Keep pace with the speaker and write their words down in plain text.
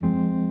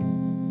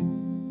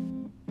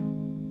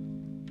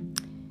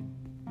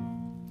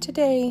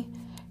Today,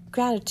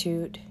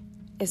 gratitude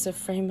is a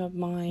frame of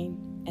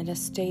mind and a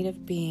state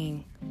of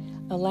being,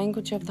 a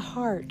language of the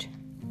heart.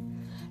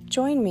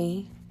 Join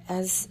me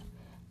as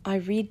I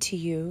read to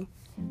you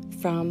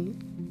from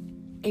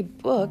a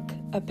book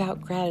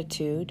about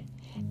gratitude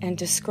and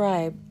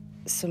describe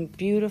some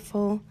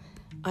beautiful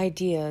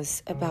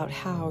ideas about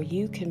how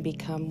you can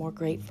become more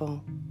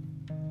grateful.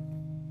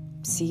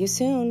 See you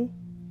soon.